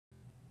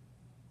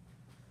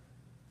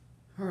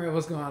Alright,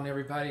 what's going on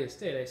everybody? It's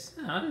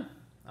DhaeDhae-San.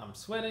 I'm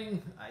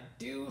sweating. I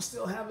do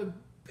still have a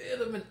bit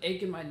of an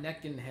ache in my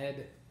neck and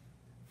head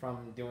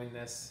from doing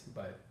this,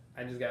 but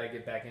I just gotta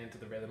get back into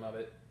the rhythm of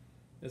it.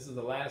 This is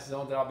the last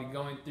zone that I'll be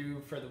going through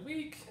for the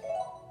week.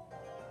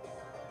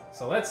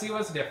 So let's see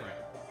what's different.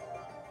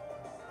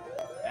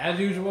 As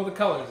usual, the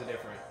colors are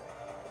different.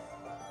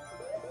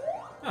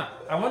 Huh,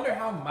 I wonder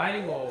how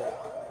Mighty will...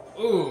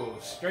 Ooh,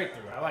 straight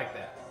through. I like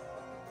that.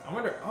 I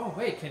wonder... Oh,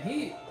 wait, can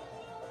he...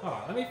 Hold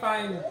on, let me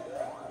find...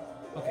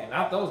 Okay,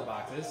 not those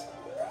boxes.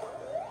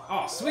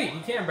 Oh, sweet, he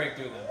can break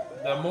through them.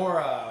 The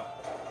more,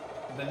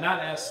 the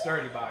not as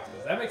sturdy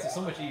boxes. That makes it so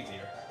much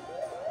easier.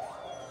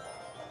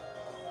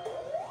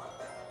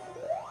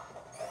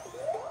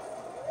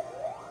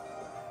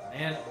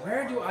 Man,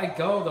 where do I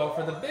go, though,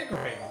 for the big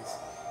rings?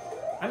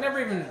 I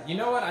never even... You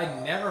know what?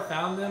 I never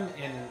found them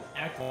in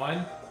Act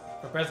 1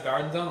 for Press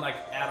Garden Zone, like,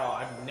 at all.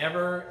 I've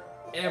never,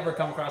 ever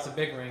come across a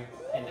big ring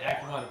in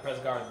Act 1 of Press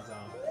Garden Zone.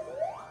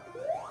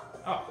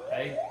 Oh,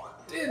 I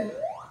didn't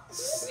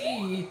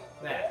see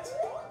that.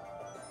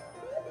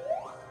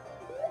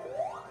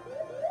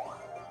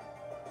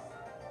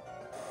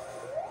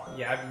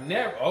 Yeah, I've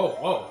never... Oh,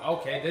 whoa,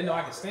 okay. Didn't know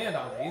I could stand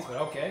on these, but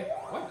okay.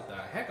 What the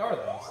heck are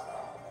those?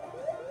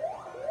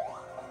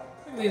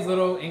 Look at these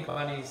little ink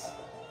bunnies.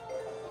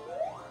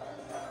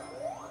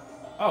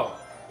 Oh,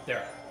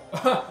 they're...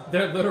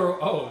 they're literal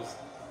O's.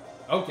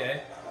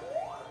 Okay.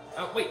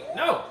 Oh, wait,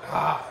 no!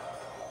 Ah.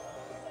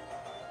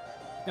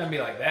 It's gonna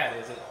be like that,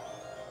 is it?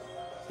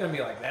 It's gonna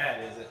be like that,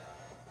 is it?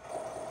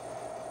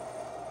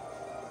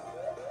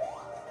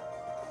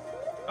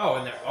 Oh,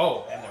 and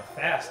they're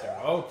faster.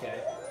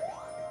 Okay.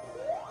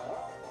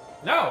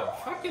 No,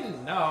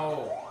 fucking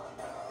no.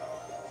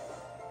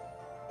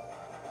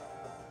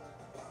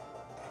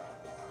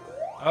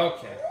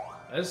 Okay,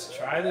 let's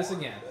try this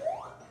again.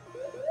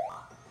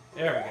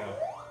 There we go.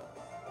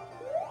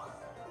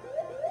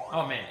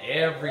 Oh man,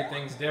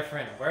 everything's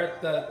different. We're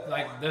at the,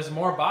 like, there's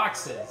more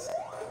boxes.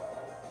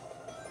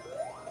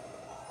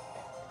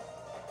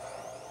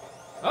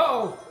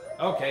 Oh,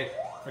 okay.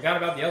 Forgot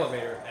about the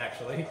elevator,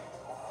 actually.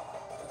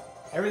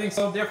 Everything's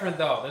so different,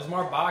 though. There's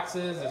more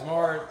boxes, there's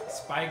more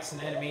spikes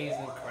and enemies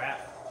and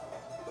crap.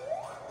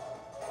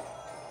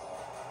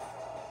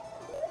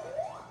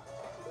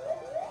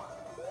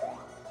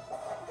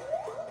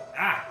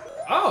 Ah!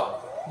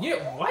 Oh! Yeah,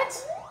 what?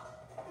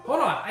 Hold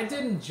on, I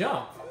didn't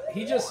jump.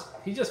 He just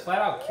flat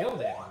out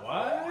killed it.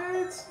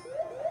 What?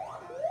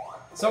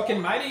 So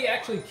can Mighty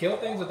actually kill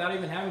things without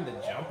even having to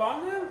jump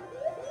on them?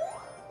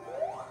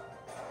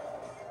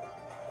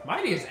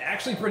 Mighty is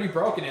actually pretty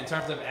broken in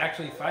terms of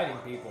actually fighting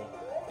people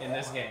in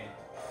this game.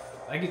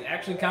 Like, he's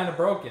actually kind of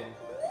broken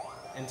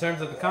in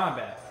terms of the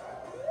combat.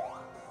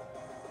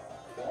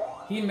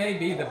 He may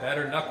be the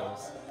better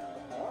Knuckles.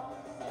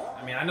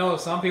 I mean, I know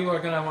some people are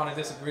going to want to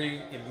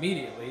disagree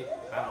immediately.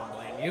 I don't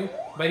blame you.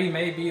 But he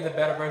may be the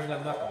better version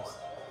of Knuckles.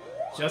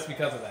 Just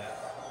because of that.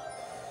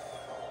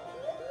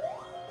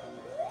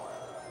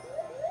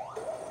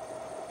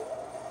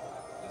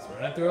 Just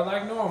running through it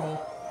like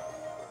normal.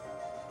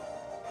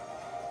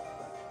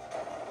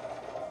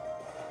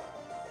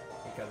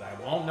 Because I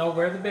won't know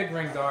where the big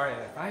rings are,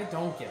 and if I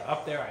don't get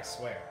up there, I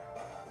swear.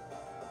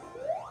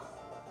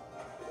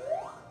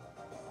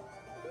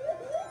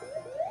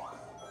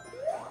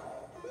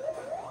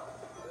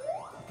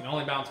 You can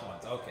only bounce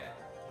once, okay.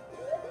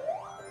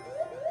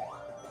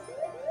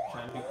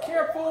 Trying to be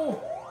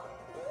careful!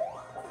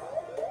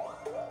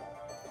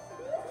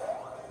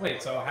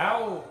 Wait, so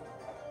how...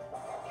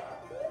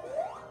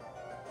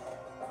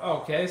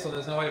 Okay, so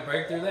there's no way to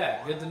break through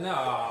that. Good to know.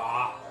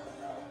 Aww.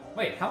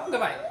 Wait, how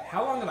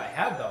long have I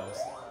had those?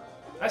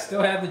 I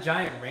still have the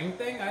giant ring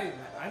thing? I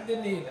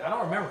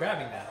don't remember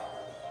grabbing that.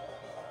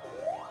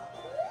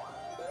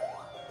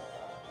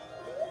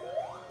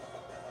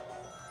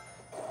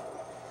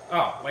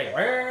 Oh, wait,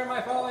 where am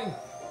I falling?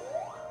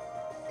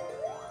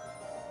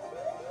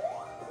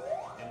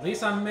 At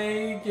least I'm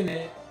making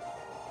it.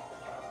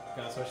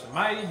 Gonna switch to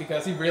Mighty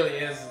because he really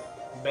is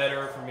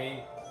better for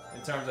me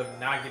in terms of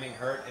not getting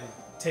hurt and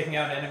taking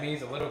out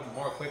enemies a little bit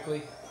more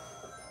quickly.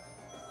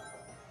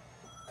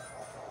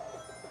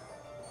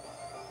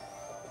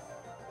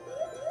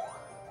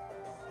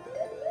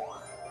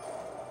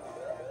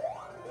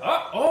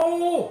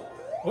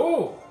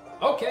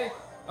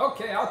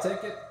 Okay, I'll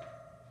take it.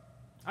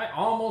 I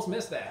almost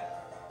missed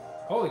that.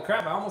 Holy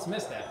crap, I almost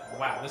missed that.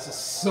 Wow, this is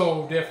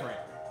so different.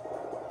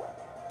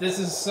 This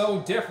is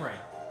so different.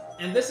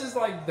 And this is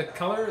like the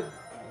color...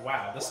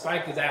 Wow, the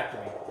spike is after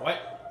me.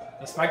 What?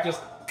 The spike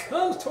just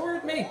comes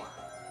toward me.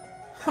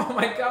 Oh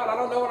my god, I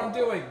don't know what I'm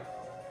doing.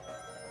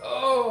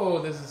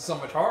 Oh, this is so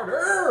much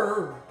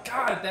harder.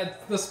 God,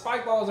 the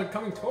spike balls are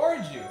coming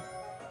towards you.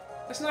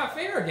 That's not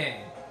fair,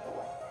 game.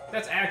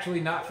 That's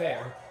actually not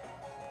fair.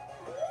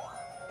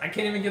 I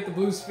can't even get the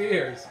blue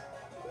spheres.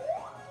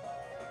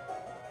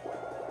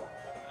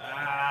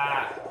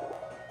 Ah.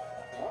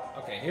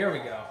 Okay, here we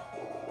go.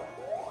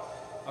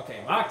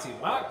 Okay, Mach 2,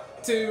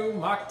 Mach 2,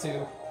 Mach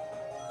 2.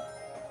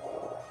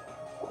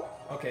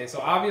 Okay, so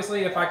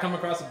obviously if I come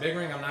across a big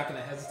ring, I'm not going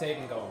to hesitate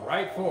and go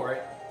right for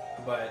it.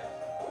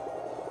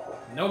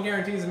 But no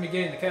guarantees of me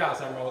getting the Chaos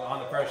Emerald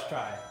on the first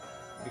try.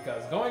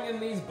 Because going in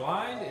these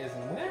blind is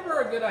never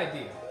a good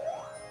idea.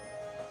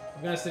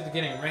 I'm going to stick to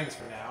getting rings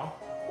for now.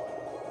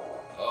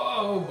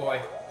 Oh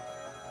boy.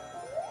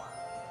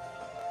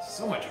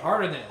 So much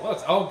harder than it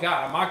looks. Oh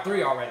god, I'm Mach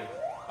 3 already.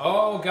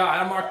 Oh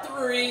god, I'm Mach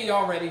 3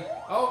 already.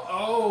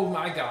 Oh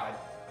my god.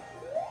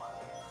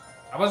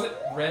 I wasn't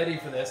ready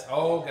for this.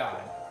 Oh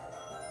god.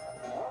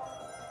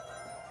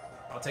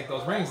 I'll take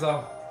those rings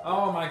though.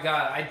 Oh my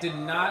god, I did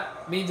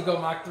not mean to go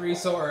Mach 3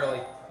 so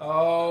early.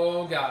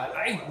 Oh god.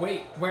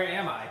 Wait, where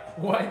am I?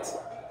 What?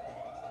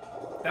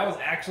 That was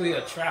actually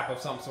a trap of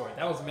some sort.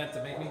 That was meant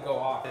to make me go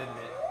off, didn't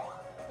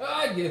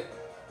it? Yeah.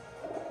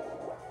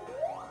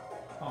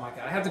 Oh my god,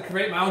 I have to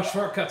create my own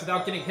shortcuts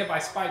without getting hit by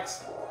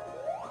spikes.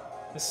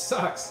 This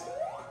sucks.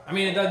 I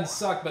mean, it doesn't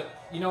suck, but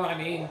you know what I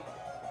mean.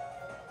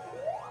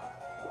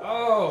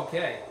 Oh,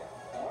 okay.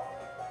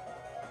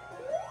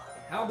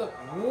 How the...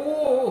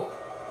 Whoa!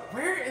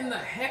 Where in the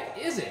heck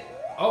is it?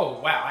 Oh,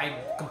 wow, I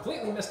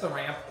completely missed the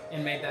ramp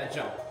and made that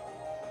jump.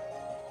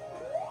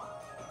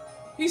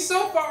 He's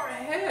so far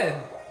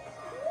ahead!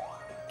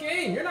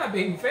 Game, you're not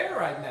being fair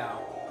right now.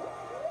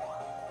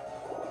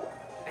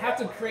 I have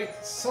to create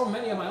so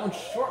many of my own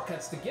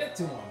shortcuts to get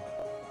to him.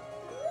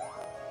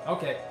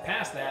 Okay,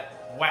 past that.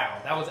 Wow,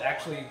 that was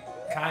actually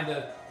kind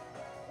of...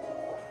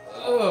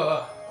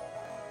 Ugh.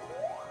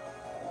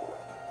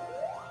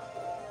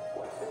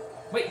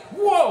 Wait,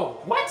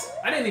 whoa! What?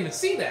 I didn't even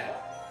see that!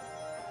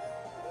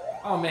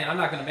 Oh man, I'm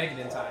not going to make it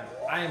in time.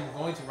 I am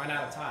going to run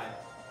out of time.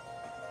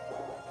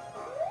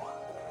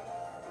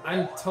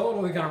 I'm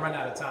totally going to run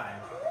out of time.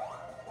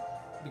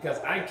 Because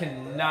I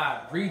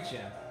cannot reach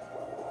him.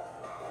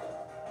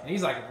 And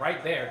he's like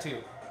right there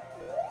too.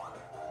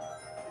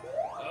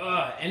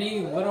 Ugh,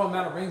 any little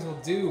amount of rings will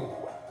do.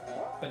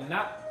 But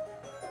not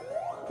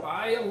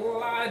by a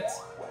lot.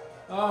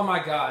 Oh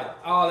my god.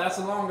 Oh, that's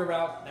the longer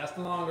route. That's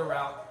the longer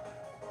route.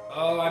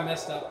 Oh, I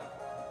messed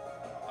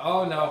up.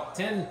 Oh no.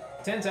 10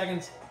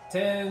 seconds.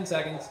 10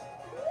 seconds.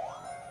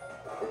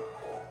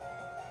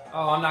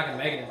 Oh, I'm not going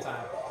to make it in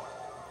time.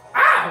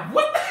 Ah!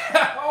 What the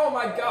heck? Oh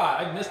my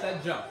god. I missed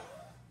that jump.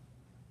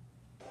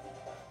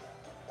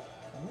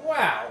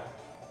 Wow.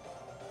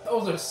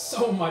 Those are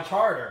so much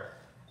harder.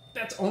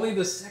 That's only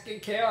the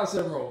second Chaos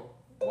Emerald.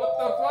 What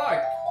the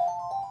fuck?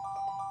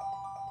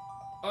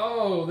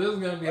 Oh, this is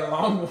going to be a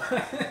long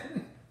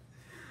one.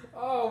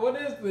 Oh,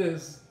 what is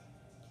this?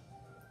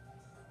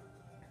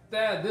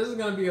 Dad, this is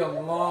going to be a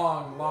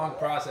long, long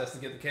process to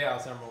get the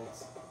Chaos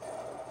Emeralds.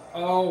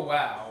 Oh,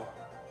 wow.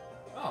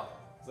 Oh,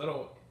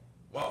 little...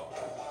 Whoa.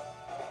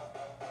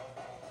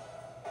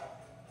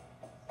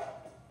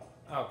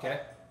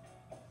 Okay.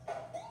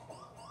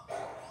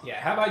 Yeah,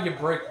 how about you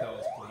break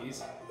those,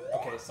 please?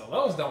 Okay, so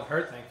those don't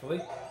hurt,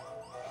 thankfully.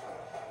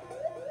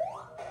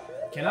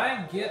 Can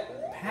I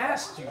get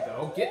past you,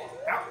 though? Get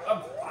out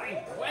of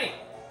my way!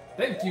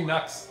 Thank you,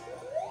 Nux.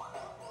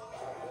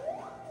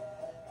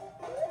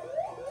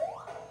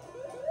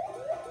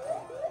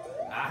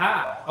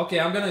 Aha! Okay,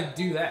 I'm gonna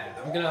do that.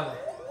 I'm gonna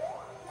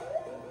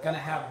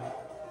have...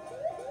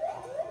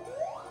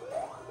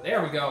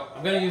 There we go.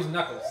 I'm gonna use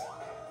Knuckles.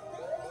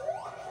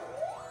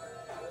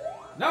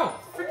 No!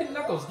 Freaking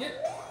Knuckles, get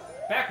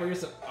back where you're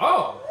so...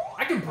 Oh!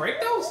 I can break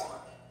those?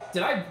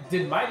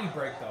 Did Mighty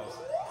break those?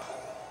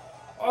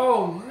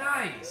 Oh,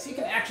 nice! He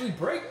can actually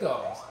break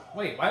those!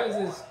 Wait, why is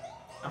this...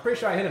 I'm pretty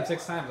sure I hit him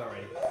 6 times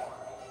already.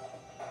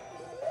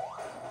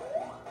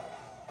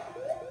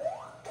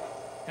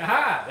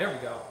 Haha! There we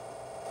go.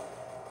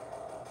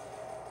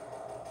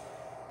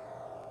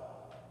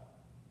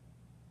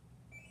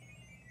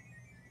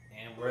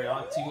 And we're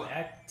on to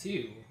Act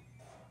 2.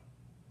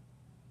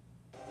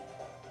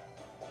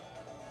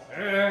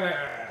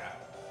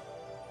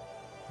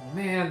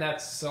 Man,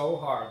 that's so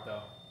hard,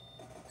 though.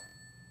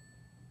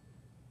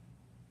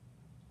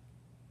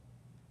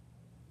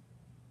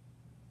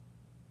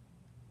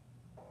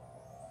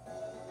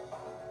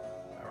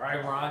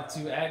 Alright, we're on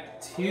to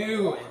Act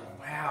 2. And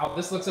wow,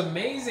 this looks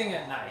amazing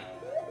at night.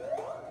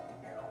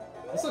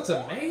 This looks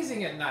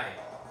amazing at night.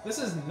 This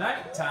is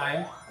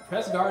nighttime,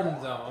 Press Garden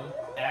Zone,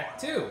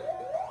 Act 2.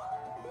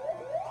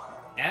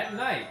 At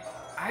night.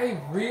 I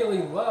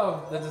really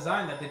love the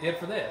design that they did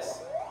for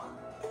this.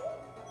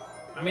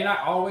 I mean,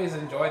 I always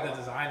enjoy the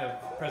design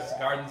of Press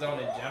Garden Zone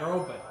in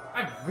general, but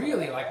I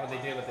really like what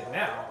they did with it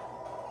now.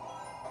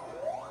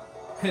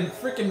 And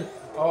freaking...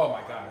 Oh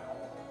my god.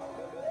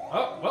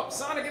 Oh, well,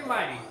 Sonic and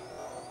Mighty.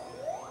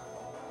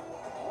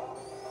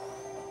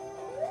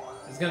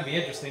 It's gonna be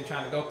interesting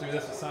trying to go through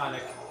this with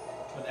Sonic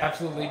with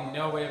absolutely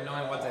no way of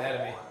knowing what's ahead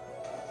of me.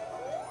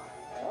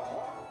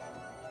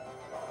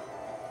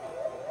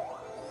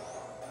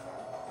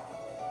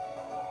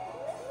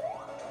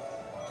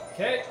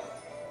 Okay.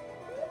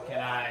 Can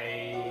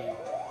I...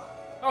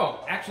 Oh,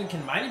 actually,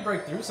 can Mighty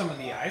break through some of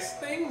the ice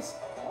things?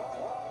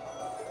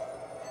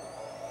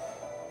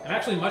 I'm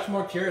actually much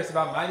more curious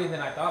about Mighty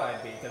than I thought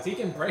I'd be, because he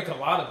can break a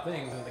lot of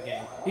things in the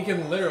game. He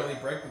can literally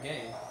break the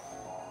game.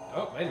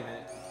 Oh, wait a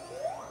minute.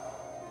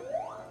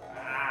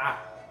 Ah.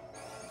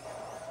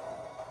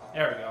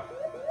 There we go.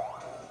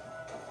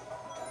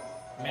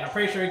 I mean, I'm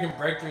pretty sure you can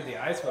break through the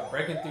ice, but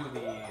breaking through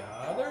the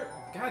other?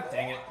 God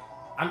dang it.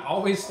 I'm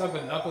always stuck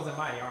with Knuckles and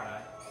Mania, aren't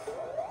I?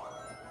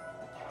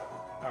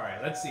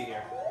 Alright, let's see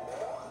here.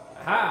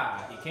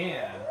 Aha! He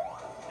can.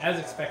 As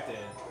expected.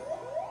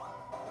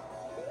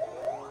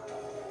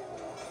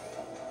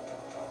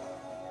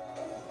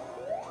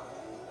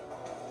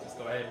 Let's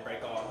go ahead and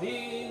break all of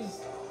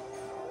these.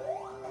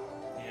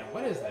 And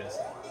what is this?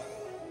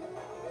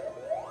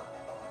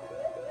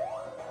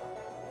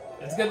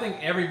 It's a good thing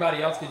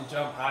everybody else can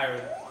jump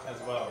higher as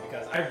well,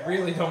 because I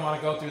really don't want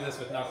to go through this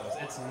with Knuckles.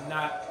 It's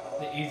not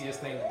the easiest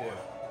thing to do.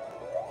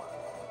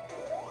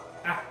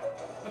 Ah!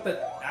 What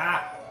the?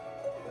 Ah!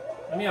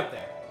 Let me up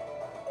there.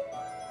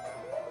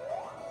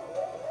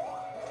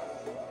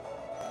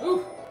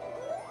 Ooh!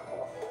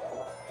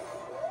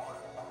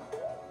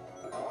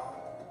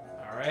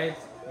 Alright.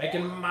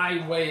 Making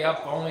my way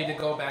up only to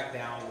go back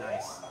down.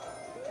 Nice.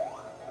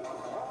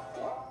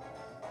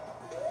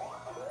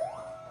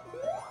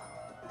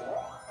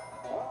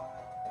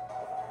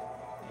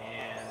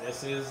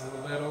 This is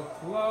a little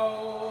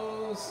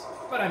close,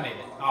 but I made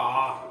it.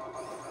 Aww.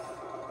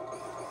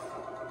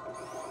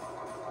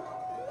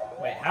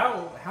 Wait,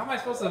 how am I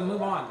supposed to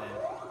move on then?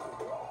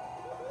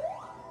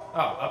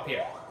 Oh, up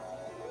here.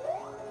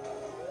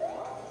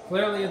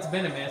 Clearly it's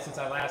been a minute since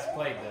I last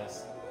played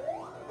this.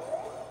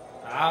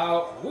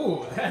 Oh,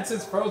 ooh, that's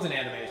his frozen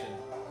animation.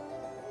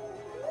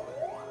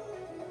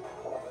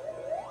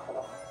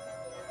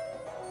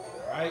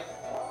 Alright.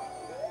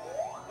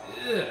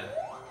 Ugh.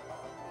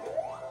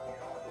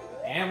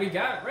 And we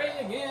got Ray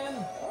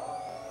again.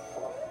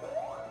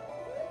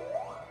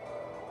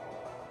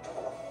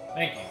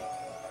 Thank you.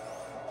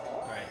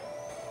 Alright.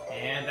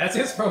 And that's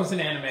his frozen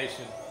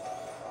animation.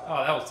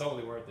 Oh, that was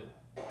totally worth it.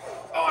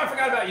 Oh, I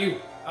forgot about you.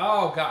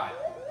 Oh, God.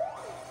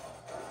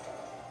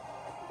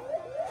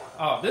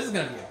 Oh, this is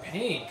going to be a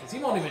pain, because he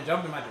won't even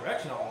jump in my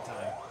direction all the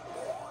time.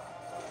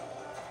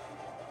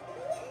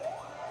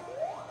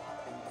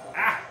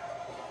 Ah!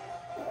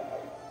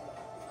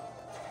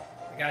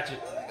 I got you.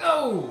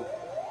 Go!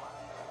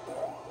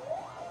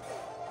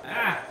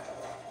 Ah!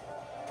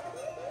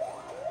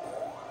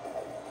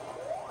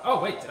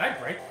 Oh, wait, did I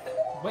break?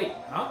 Wait,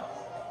 huh?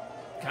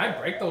 Can I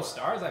break those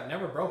stars? I've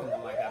never broken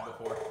them like that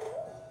before.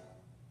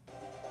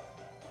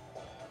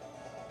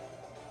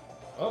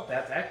 Oh,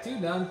 that's Act 2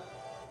 done.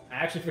 I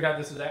actually forgot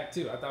this was Act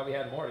 2. I thought we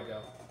had more to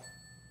go.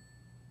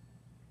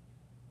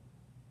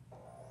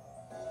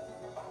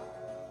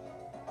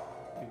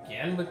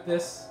 Again with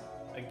this.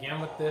 Again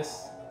with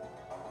this.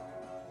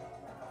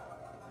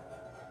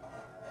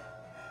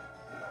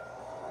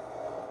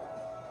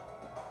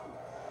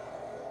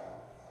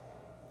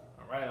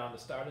 Alright, on to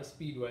Stardust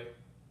Speedway.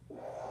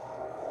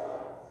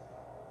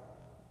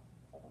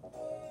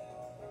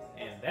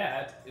 And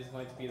that is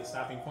going to be the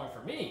stopping point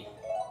for me.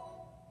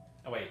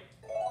 Oh, wait.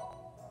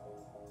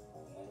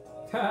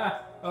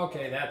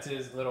 Okay, that's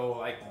his little,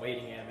 like,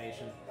 waiting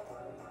animation.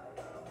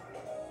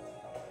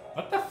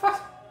 What the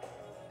fuck?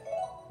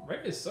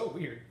 Ray is so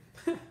weird.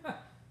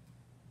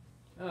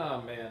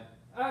 Oh, man.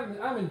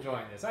 I'm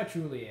enjoying this. I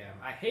truly am.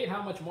 I hate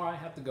how much more I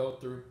have to go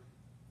through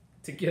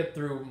to get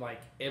through,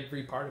 like,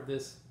 every part of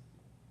this.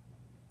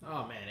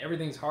 Oh, man.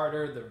 Everything's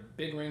harder. The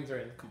big rings are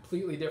in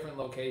completely different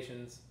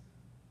locations.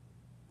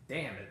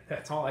 Damn it.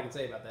 That's all I can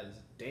say about that is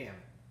damn.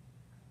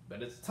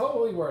 But it's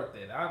totally worth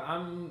it.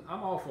 I'm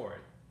all for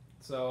it.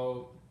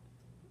 So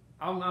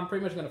I'm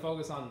pretty much going to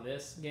focus on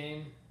this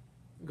game,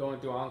 going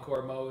through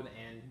Encore mode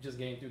and just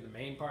getting through the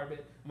main part of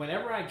it.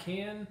 Whenever I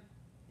can,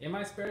 in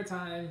my spare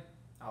time,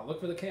 I'll look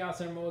for the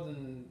Chaos Emeralds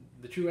and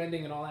the true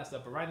ending and all that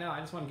stuff. But right now,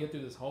 I just want to get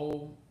through this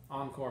whole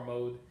Encore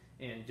mode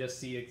and just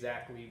see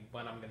exactly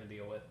what I'm going to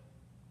deal with.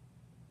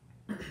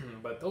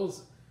 But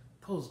those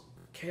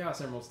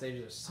Chaos Emerald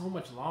stages are so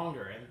much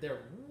longer and they're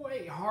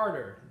way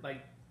harder.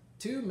 Like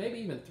 2, maybe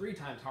even 3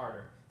 times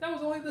harder. That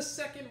was only the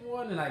second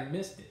one and I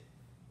missed it.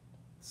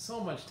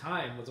 So much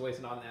time was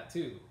wasted on that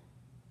too.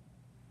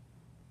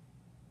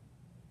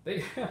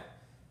 They,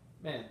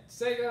 man,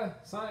 Sega,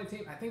 Sonic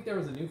Team, I think there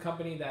was a new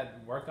company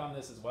that worked on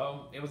this as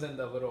well. It was in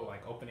the little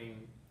like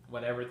opening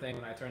whatever thing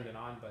when I turned it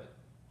on, but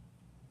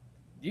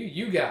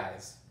you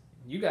guys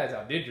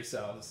outdid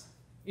yourselves.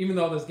 Even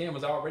though this game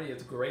was already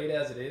as great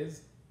as it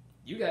is,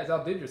 you guys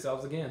outdid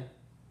yourselves again.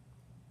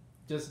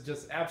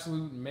 Just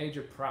absolute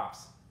major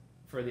props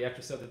for the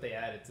extra stuff that they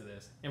added to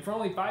this. And for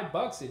only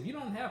 $5, if you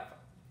don't have,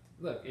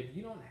 look, if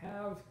you don't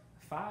have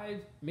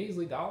 $5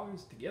 measly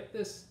dollars to get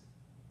this,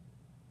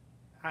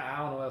 I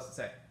don't know what else to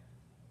say.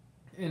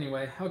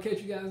 Anyway, I'll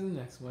catch you guys in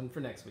the next one for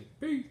next week.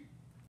 Peace.